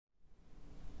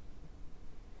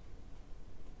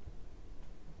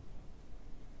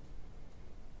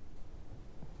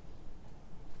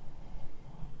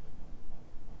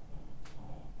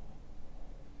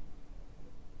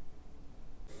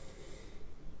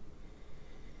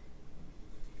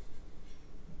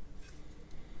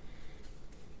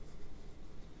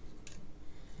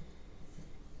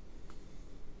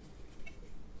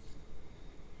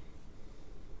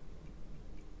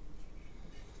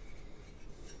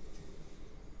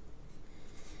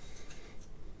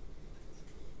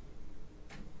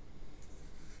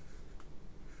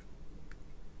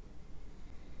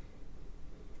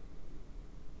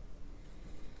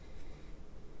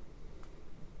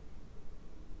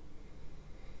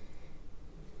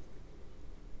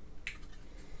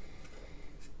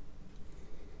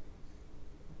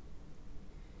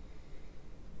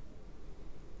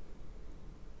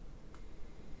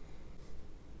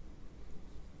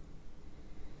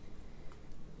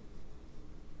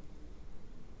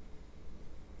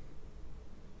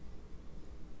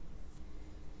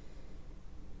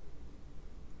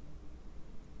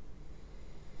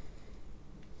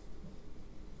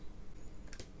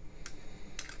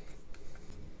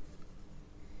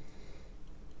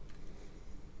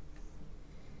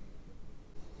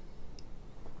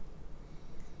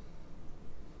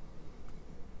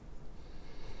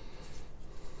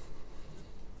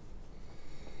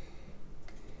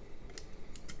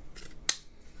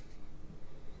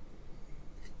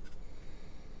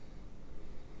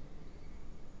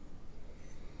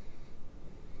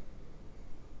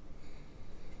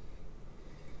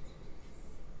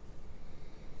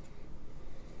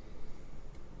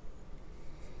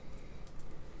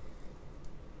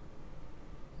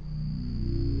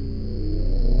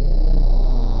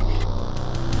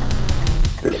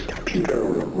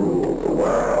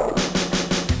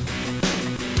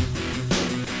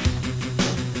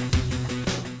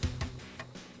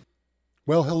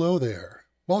Well, hello there.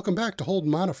 Welcome back to Hold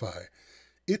and Modify.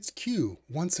 It's Q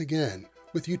once again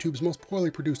with YouTube's most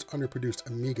poorly produced, underproduced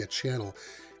Amiga channel.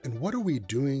 And what are we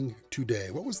doing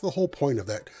today? What was the whole point of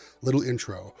that little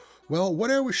intro? Well, what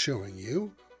I was showing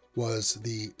you was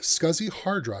the SCSI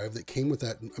hard drive that came with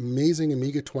that amazing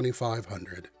Amiga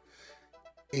 2500.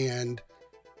 And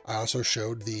I also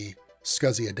showed the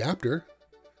SCSI adapter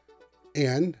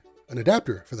and an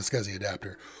adapter for the SCSI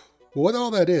adapter. Well, what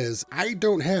all that is, I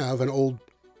don't have an old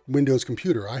Windows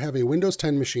computer. I have a Windows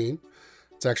 10 machine.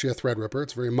 It's actually a Threadripper.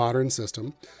 It's a very modern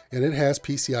system, and it has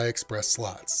PCI Express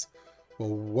slots. Well,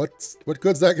 what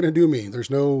good's that going to do me? There's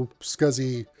no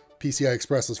SCSI PCI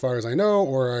Express as far as I know,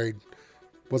 or I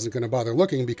wasn't going to bother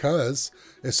looking, because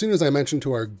as soon as I mentioned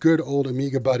to our good old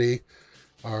Amiga buddy,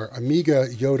 our Amiga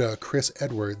Yoda, Chris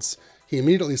Edwards, he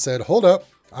immediately said, hold up,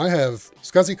 I have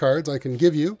SCSI cards I can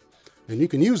give you, and you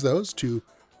can use those to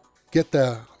get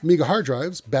the Amiga hard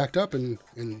drives backed up and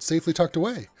safely tucked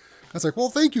away. I was like, well,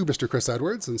 thank you, Mr. Chris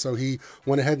Edwards. And so he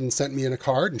went ahead and sent me in a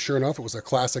card, and sure enough, it was a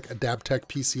classic Adaptec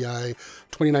PCI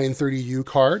 2930U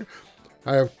card.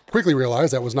 I quickly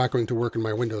realized that was not going to work in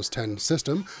my Windows 10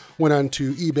 system. Went on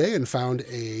to eBay and found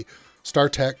a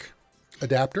StarTech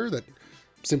adapter that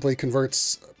simply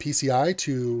converts PCI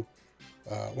to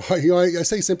I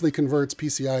say simply converts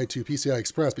PCI to PCI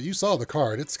Express, but you saw the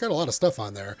card. It's got a lot of stuff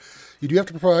on there. You do have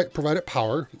to provide it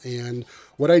power, and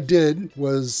what I did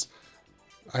was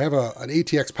I have an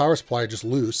ATX power supply just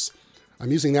loose.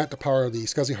 I'm using that to power the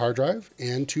SCSI hard drive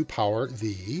and to power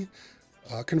the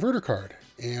converter card.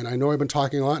 And I know I've been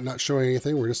talking a lot, not showing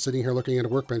anything. We're just sitting here looking at a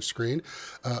workbench screen.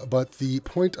 But the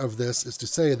point of this is to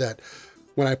say that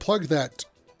when I plugged that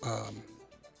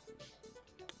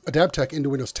Adaptec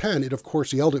into Windows 10, it of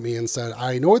course yelled at me and said,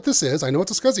 I know what this is. I know it's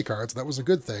a SCSI card, so that was a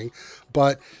good thing.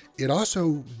 But it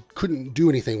also couldn't do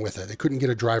anything with it. It couldn't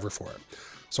get a driver for it.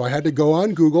 So I had to go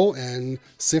on Google and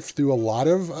sift through a lot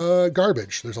of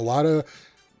garbage. There's a lot of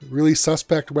really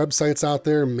suspect websites out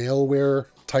there, malware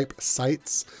type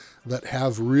sites that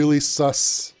have really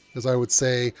sus, as I would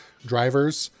say,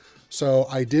 drivers. So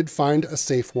I did find a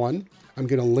safe one. I'm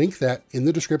going to link that in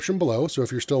the description below. So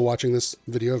if you're still watching this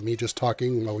video of me just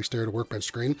talking while we stare at a workbench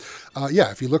screen,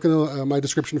 yeah, if you look in my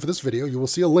description for this video, you will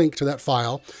see a link to that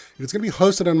file. It's going to be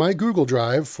hosted on my Google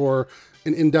Drive for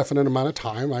an indefinite amount of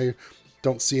time. I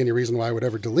don't see any reason why I would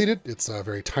ever delete it. It's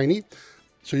very tiny.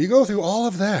 So you go through all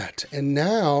of that, and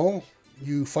now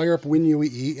you fire up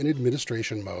WinUEE in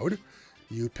administration mode.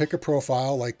 You pick a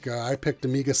profile, like I picked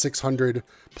Amiga 600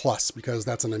 Plus because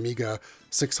that's an Amiga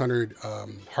 600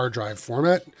 hard drive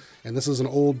format. And this is an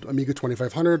old Amiga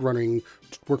 2500 running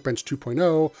Workbench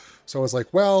 2.0. So I was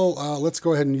like, well, let's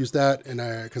go ahead and use that, and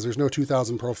because there's no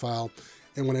 2000 profile.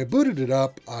 And when I booted it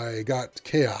up, I got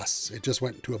chaos. It just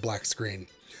went to a black screen.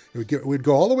 It would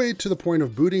go all the way to the point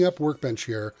of booting up Workbench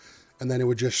here, and then it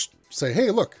would just say, hey,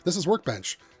 look, this is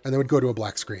Workbench. And then it would go to a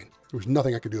black screen. There was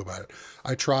nothing I could do about it.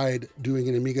 I tried doing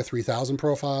an Amiga 3000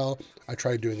 profile. I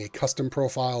tried doing a custom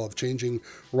profile of changing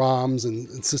ROMs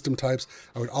and system types.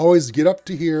 I would always get up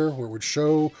to here where it would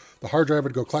show the hard drive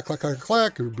would go clack, clack, clack,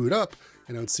 clack. It would boot up,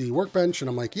 and I would see Workbench, and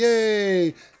I'm like,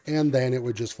 yay! And then it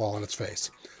would just fall on its face.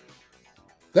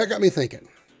 That got me thinking.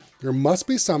 There must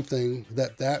be something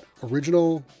that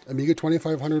original Amiga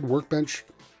 2500 Workbench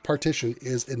partition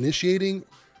is initiating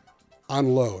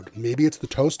on load. Maybe it's the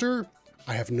toaster.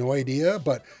 I have no idea,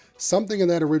 but something in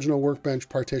that original Workbench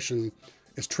partition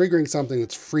is triggering something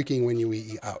that's freaking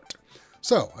WinUEE out.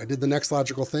 So I did the next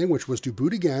logical thing, which was to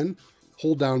boot again,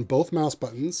 hold down both mouse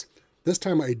buttons. This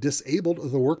time I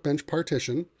disabled the Workbench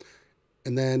partition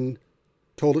and then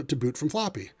told it to boot from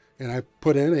floppy. And I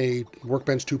put in a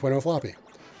Workbench 2.0 floppy.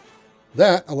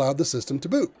 That allowed the system to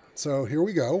boot. So here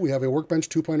we go. We have a Workbench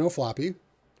 2.0 floppy,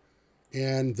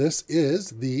 and this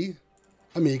is the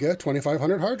Amiga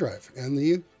 2500 hard drive and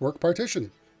the work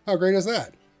partition. How great is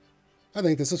that? I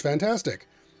think this is fantastic.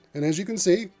 And as you can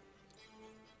see,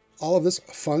 all of this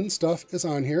fun stuff is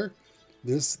on here.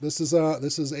 This is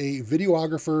a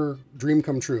videographer dream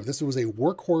come true. This was a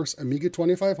workhorse Amiga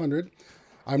 2500.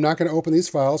 I'm not going to open these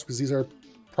files because these are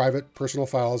private personal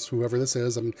files, whoever this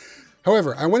is.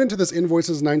 However, I went into this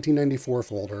Invoices 1994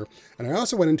 folder, and I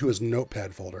also went into his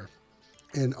Notepad folder.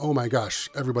 And oh my gosh,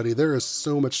 everybody, there is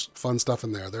so much fun stuff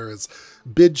in there. There is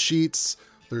bid sheets,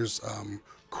 there's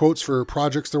quotes for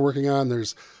projects they're working on,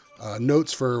 there's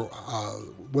notes for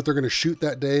what they're going to shoot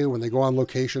that day when they go on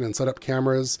location and set up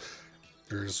cameras.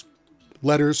 There's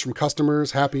letters from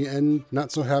customers, happy and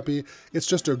not so happy. It's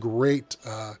just a great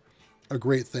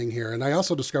thing here. And I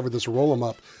also discovered this Roll 'em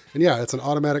Up, and yeah, it's an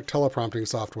automatic teleprompting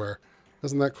software.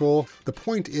 Isn't that cool? The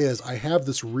point is, I have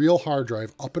this real hard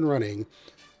drive up and running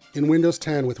in Windows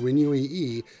 10 with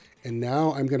WinUEE, and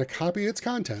now I'm going to copy its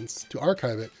contents to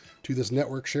archive it to this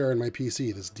network share in my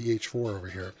PC, this DH4 over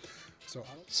here.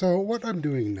 So what I'm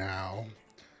doing now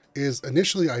is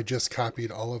initially I just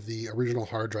copied all of the original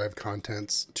hard drive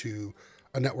contents to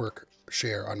a network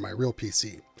share on my real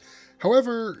PC.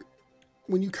 However,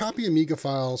 when you copy Amiga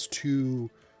files to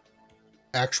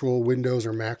actual Windows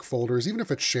or Mac folders, even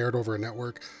if it's shared over a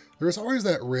network, there's always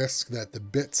that risk that the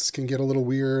bits can get a little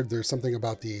weird. There's something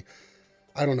about the,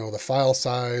 I don't know, the file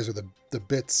size or the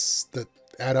bits that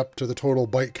add up to the total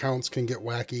byte counts can get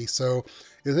wacky. So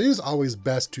it is always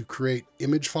best to create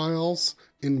image files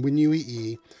in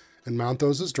WinUEE and mount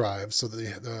those as drives. So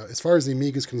that as far as the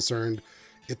Amiga is concerned,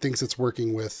 it thinks it's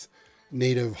working with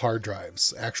native hard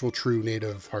drives, actual true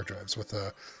native hard drives with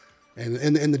a, and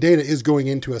the data is going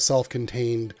into a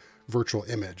self-contained virtual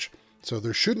image. So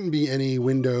there shouldn't be any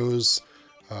Windows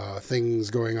things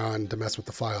going on to mess with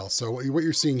the file. So what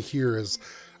you're seeing here is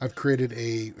I've created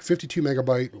a 52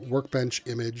 megabyte workbench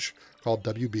image called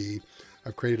WB.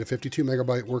 I've created a 52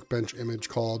 megabyte workbench image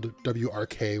called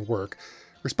WRK work.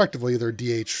 Respectively, they're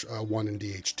DH1 and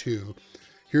DH2.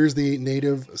 Here's the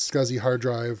native SCSI hard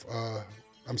drive.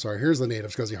 Here's the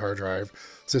native SCSI hard drive,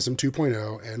 System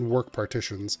 2.0, and work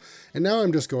partitions. And now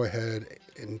I'm just go ahead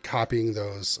and copying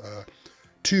those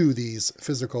to these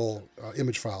physical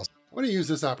image files. I want to use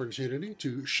this opportunity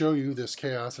to show you this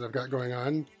chaos that I've got going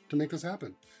on to make this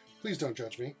happen. Please don't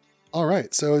judge me. All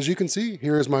right, so as you can see,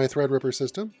 here is my Threadripper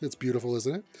system. It's beautiful,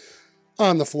 isn't it?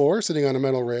 On the floor, sitting on a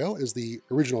metal rail, is the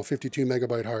original 52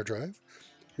 megabyte hard drive.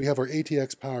 We have our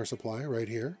ATX power supply right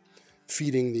here,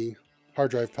 feeding the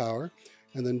hard drive power.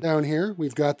 And then down here,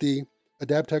 we've got the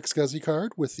Adaptec SCSI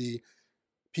card with the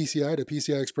PCI to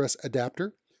PCI Express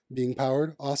adapter being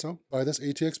powered also by this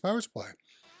ATX power supply.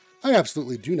 I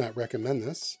absolutely do not recommend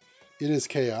this. It is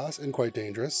chaos and quite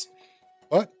dangerous,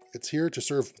 but it's here to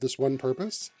serve this one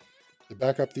purpose, to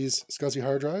back up these SCSI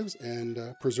hard drives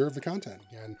and preserve the content.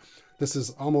 And this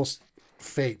is almost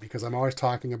fate, because I'm always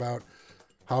talking about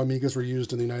how Amigas were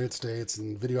used in the United States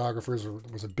and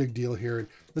videographers was a big deal here. And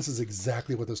this is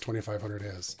exactly what this 2500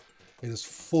 is. It is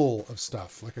full of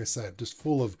stuff, like I said, just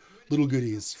full of little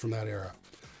goodies from that era.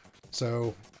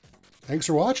 So thanks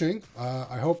for watching.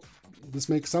 I hope this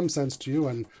makes some sense to you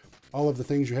and all of the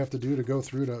things you have to do to go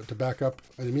through to back up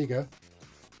an Amiga.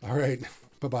 All right,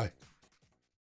 bye-bye.